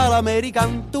 tu fa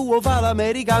l'americano, tu fa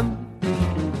l'americano.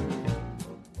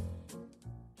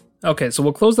 Okay, so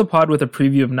we'll close the pod with a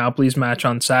preview of Napoli's match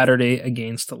on Saturday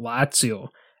against Lazio.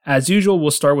 As usual,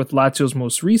 we'll start with Lazio's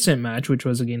most recent match, which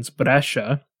was against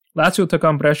Brescia. Lazio took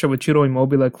on Brescia with Ciro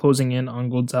Immobile closing in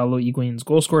on Gonzalo Higuain's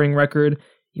goal-scoring record.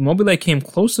 Immobile came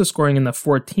close to scoring in the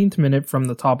 14th minute from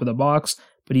the top of the box,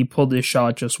 but he pulled his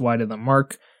shot just wide of the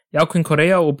mark. Joaquin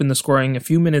Correa opened the scoring a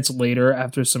few minutes later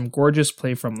after some gorgeous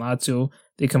play from Lazio.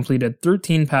 They completed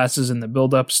 13 passes in the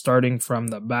build-up, starting from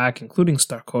the back, including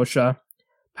Starkosha.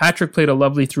 Patrick played a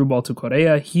lovely through ball to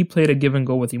Correa. He played a give and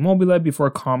go with Immobile before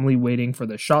calmly waiting for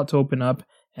the shot to open up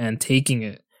and taking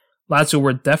it. Lazio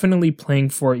were definitely playing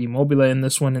for Immobile in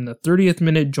this one. In the 30th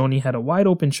minute, Joni had a wide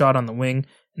open shot on the wing,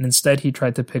 and instead he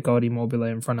tried to pick out Immobile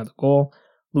in front of the goal.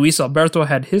 Luis Alberto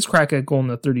had his crack at goal in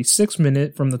the 36th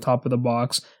minute from the top of the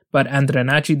box, but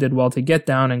Andranacci did well to get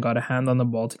down and got a hand on the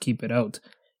ball to keep it out.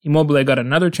 Immobile got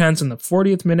another chance in the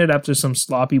 40th minute after some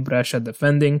sloppy Brescia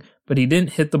defending, but he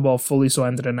didn't hit the ball fully, so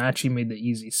Andranacci made the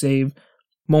easy save.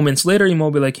 Moments later,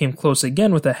 Immobile came close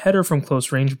again with a header from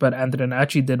close range, but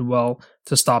Andranacci did well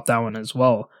to stop that one as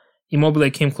well.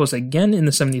 Immobile came close again in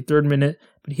the 73rd minute,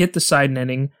 but he hit the side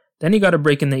netting. Then he got a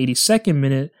break in the 82nd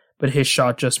minute, but his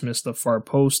shot just missed the far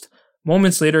post.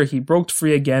 Moments later, he broke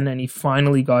free again, and he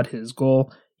finally got his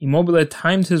goal. Immobile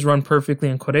timed his run perfectly,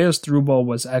 and Correa's through ball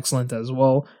was excellent as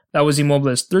well. That was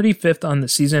Immobile's 35th on the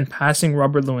season, passing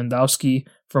Robert Lewandowski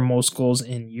for most goals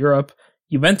in Europe.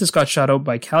 Juventus got shut out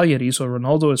by Cagliari, so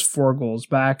Ronaldo is 4 goals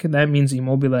back. That means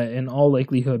Immobile in all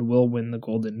likelihood will win the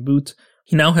Golden Boot.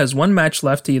 He now has one match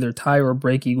left to either tie or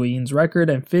break Higuain's record,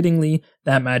 and fittingly,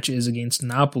 that match is against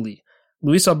Napoli.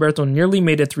 Luis Alberto nearly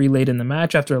made it 3 late in the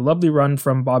match after a lovely run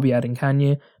from Bobby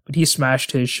Adinkanye, but he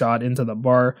smashed his shot into the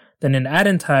bar. Then in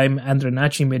add-in time,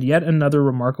 Andranacci made yet another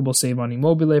remarkable save on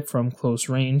Immobile from close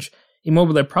range.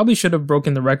 Immobile probably should have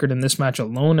broken the record in this match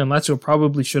alone, and Lazio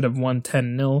probably should have won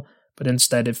 10-0, but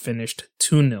instead it finished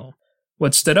 2-0.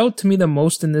 What stood out to me the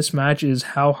most in this match is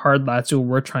how hard Lazio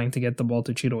were trying to get the ball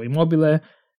to Ciro Immobile.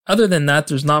 Other than that,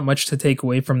 there's not much to take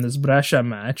away from this Brescia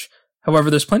match.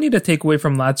 However, there's plenty to take away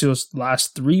from Lazio's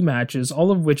last 3 matches, all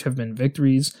of which have been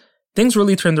victories. Things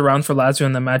really turned around for Lazio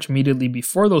in the match immediately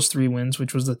before those 3 wins,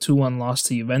 which was the 2-1 loss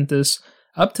to Juventus.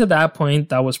 Up to that point,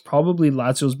 that was probably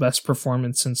Lazio's best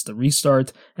performance since the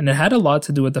restart, and it had a lot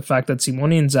to do with the fact that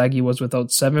Simone Inzaghi was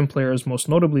without 7 players, most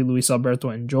notably Luis Alberto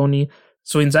and Joni.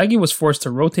 So Inzaghi was forced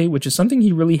to rotate, which is something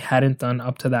he really hadn't done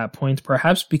up to that point,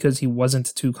 perhaps because he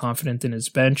wasn't too confident in his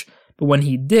bench. But when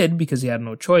he did, because he had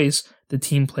no choice, the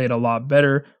team played a lot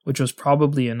better, which was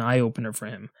probably an eye-opener for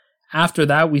him. After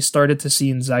that, we started to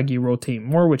see Inzaghi rotate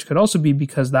more, which could also be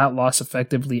because that loss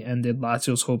effectively ended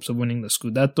Lazio's hopes of winning the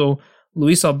Scudetto.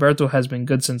 Luis Alberto has been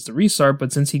good since the restart,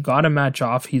 but since he got a match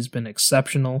off, he's been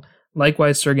exceptional.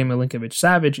 Likewise, Sergej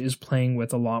Milinkovic-Savic is playing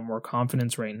with a lot more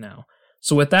confidence right now.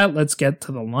 So with that, let's get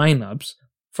to the lineups.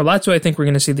 For Lazio, I think we're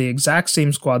going to see the exact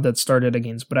same squad that started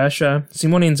against Brescia.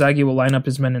 Simone Inzaghi will line up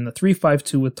his men in the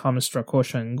 3-5-2 with Thomas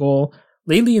Strakosha in goal.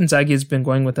 Lately, Inzaghi has been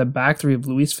going with a back 3 of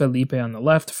Luis Felipe on the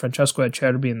left, Francesco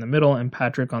Acerbi in the middle, and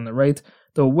Patrick on the right,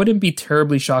 though it wouldn't be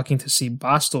terribly shocking to see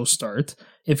Basto start.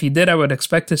 If he did, I would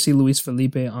expect to see Luis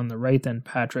Felipe on the right and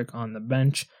Patrick on the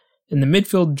bench. In the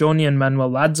midfield, Joni and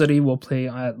Manuel Lazzari will play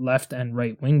at left and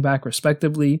right wing-back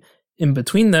respectively. In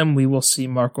between them, we will see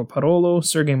Marco Parolo,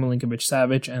 Sergej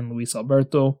Milinkovic-Savic, and Luis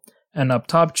Alberto. And up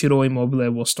top, Ciro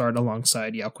Immobile will start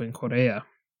alongside Joaquin Correa.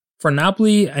 For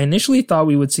Napoli, I initially thought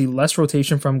we would see less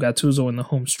rotation from Gattuso in the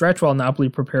home stretch while Napoli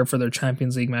prepare for their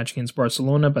Champions League match against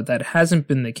Barcelona, but that hasn't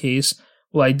been the case.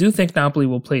 While I do think Napoli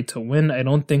will play to win, I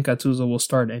don't think Gattuso will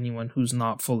start anyone who's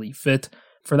not fully fit.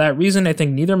 For that reason, I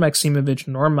think neither Maksimovic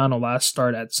nor Manolas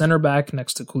start at center back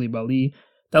next to Koulibaly.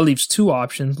 That leaves 2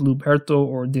 options, Luperto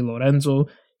or Di Lorenzo.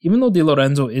 Even though Di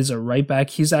Lorenzo is a right back,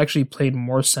 he's actually played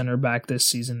more center back this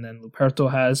season than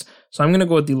Luperto has. So I'm going to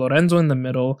go with Di Lorenzo in the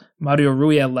middle, Mario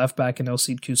Rui at left back, and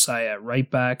Elseid Kusai at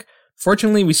right back.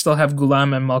 Fortunately, we still have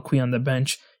Gulam and Malqui on the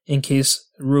bench in case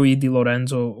Rui, Di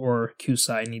Lorenzo, or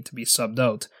Kusai need to be subbed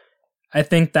out. I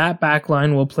think that back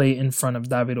line will play in front of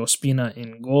David Ospina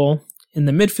in goal. In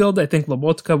the midfield, I think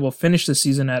Lobotka will finish the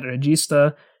season at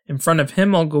Regista. In front of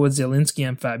him, I'll go with Zielinski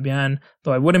and Fabian,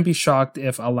 though I wouldn't be shocked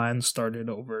if Alan started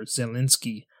over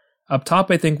Zielinski. Up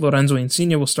top, I think Lorenzo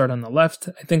Insigne will start on the left.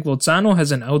 I think Lozano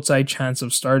has an outside chance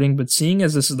of starting, but seeing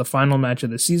as this is the final match of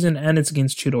the season and it's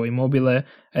against Ciro Immobile,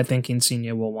 I think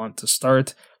Insigne will want to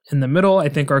start. In the middle, I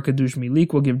think Arkadiusz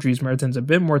Milik will give Dries Mertens a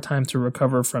bit more time to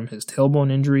recover from his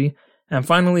tailbone injury. And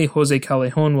finally, Jose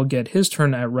Callejon will get his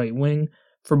turn at right wing.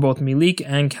 For both Milik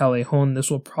and Callejon,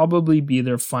 this will probably be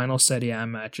their final Serie A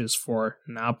matches for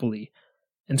Napoli.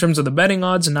 In terms of the betting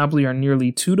odds, Napoli are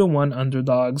nearly 2-1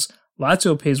 underdogs.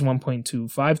 Lazio pays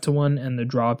 1.25-1 and the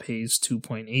draw pays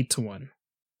 2.8-1.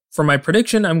 For my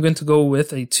prediction, I'm going to go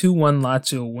with a 2-1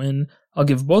 Lazio win. I'll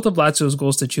give both of Lazio's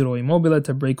goals to Ciro Immobile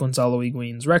to break Gonzalo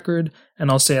Higuain's record,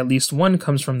 and I'll say at least one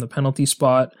comes from the penalty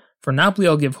spot. For Napoli,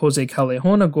 I'll give Jose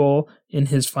Callejon a goal in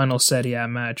his final Serie A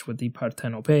match with the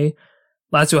Partenope.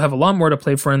 Lazio have a lot more to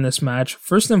play for in this match.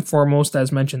 First and foremost,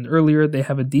 as mentioned earlier, they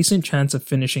have a decent chance of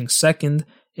finishing second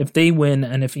if they win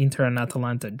and if Inter and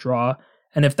Atalanta draw.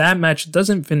 And if that match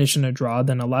doesn't finish in a draw,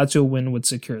 then a Lazio win would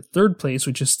secure third place,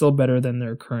 which is still better than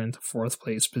their current fourth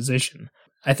place position.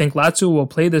 I think Lazio will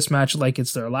play this match like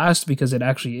it's their last because it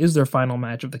actually is their final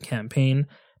match of the campaign.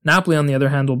 Napoli, on the other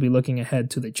hand, will be looking ahead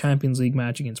to the Champions League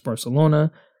match against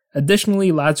Barcelona.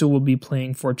 Additionally, Lazio will be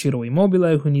playing for Ciro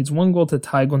Immobile, who needs one goal to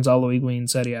tie Gonzalo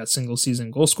Higuain's Serie A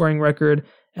single-season goal-scoring record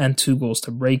and 2 goals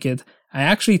to break it. I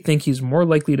actually think he's more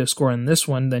likely to score in this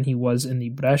one than he was in the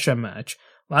Brescia match.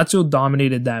 Lazio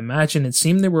dominated that match, and it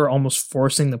seemed they were almost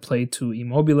forcing the play to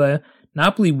Immobile.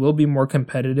 Napoli will be more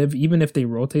competitive even if they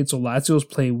rotate, so Lazio's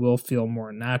play will feel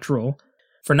more natural.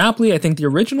 For Napoli, I think the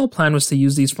original plan was to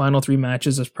use these final 3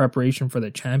 matches as preparation for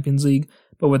the Champions League,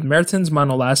 but with Mertens,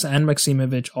 Manolas, and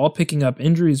Maksimovic all picking up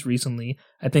injuries recently,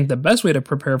 I think the best way to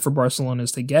prepare for Barcelona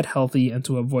is to get healthy and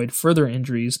to avoid further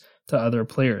injuries to other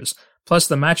players. Plus,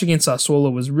 the match against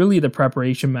Sassuolo was really the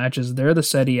preparation match as they're the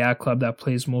Serie A club that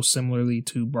plays most similarly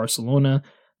to Barcelona.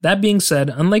 That being said,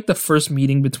 unlike the first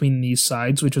meeting between these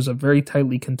sides, which was a very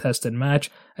tightly contested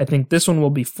match, I think this one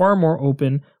will be far more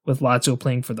open with Lazio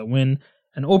playing for the win.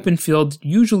 An open field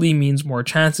usually means more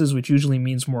chances, which usually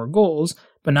means more goals,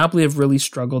 but Napoli have really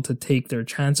struggled to take their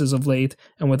chances of late,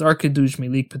 and with Arkadiusz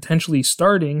Milik potentially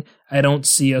starting, I don't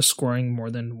see us scoring more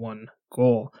than 1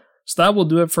 goal. So that will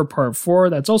do it for part 4.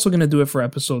 That's also going to do it for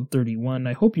episode 31.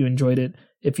 I hope you enjoyed it.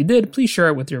 If you did, please share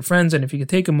it with your friends, and if you could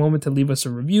take a moment to leave us a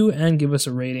review and give us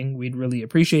a rating, we'd really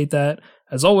appreciate that.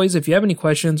 As always, if you have any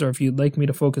questions or if you'd like me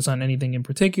to focus on anything in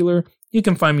particular, you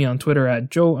can find me on Twitter at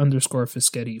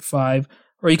Joe_Fischetti5,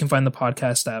 or you can find the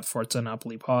podcast at Forza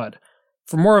Napoli Pod.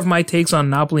 For more of my takes on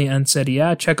Napoli and Serie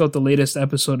A, check out the latest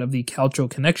episode of the Calcio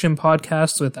Connection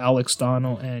podcast with Alex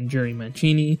Dono and Jerry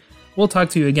Mancini. We'll talk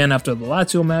to you again after the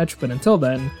Lazio match, but until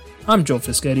then, I'm Joe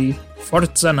Fischetti.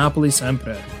 Forza Napoli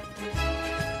sempre!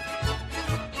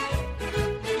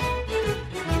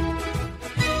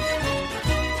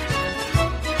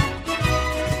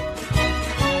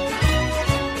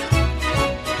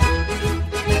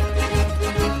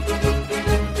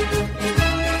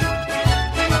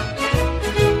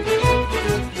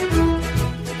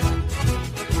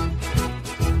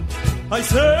 Ai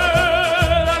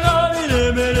sera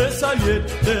navire me le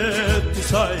sagliette, tu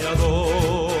sai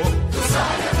adò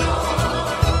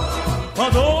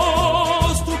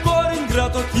sto cuore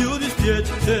ingrato chiudi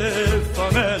spiette,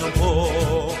 famelo un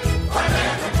po',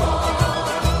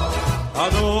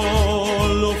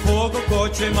 adò lo fuoco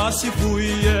coce ma si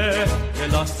fuie, e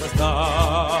lascia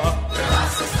sta,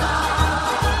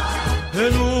 e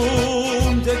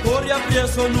non te corri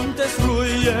appresso, non te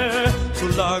sfruie,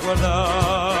 sulla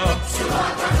guarda.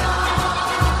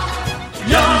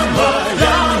 Yamma,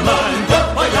 yamma, in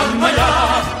coppa, yamma,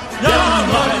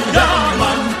 yamma, yamma,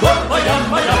 in coppa,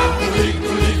 yamma, culi,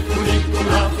 culi, culi,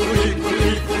 cula, culi,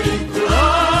 culi, culi, cula,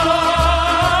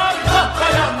 coppa,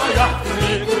 yamma,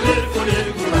 culi, culi, culi,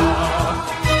 cula.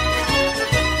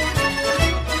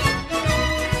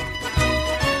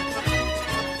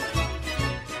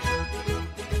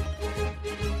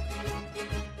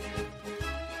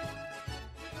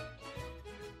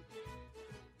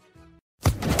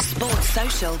 Sports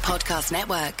Social Podcast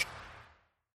Network.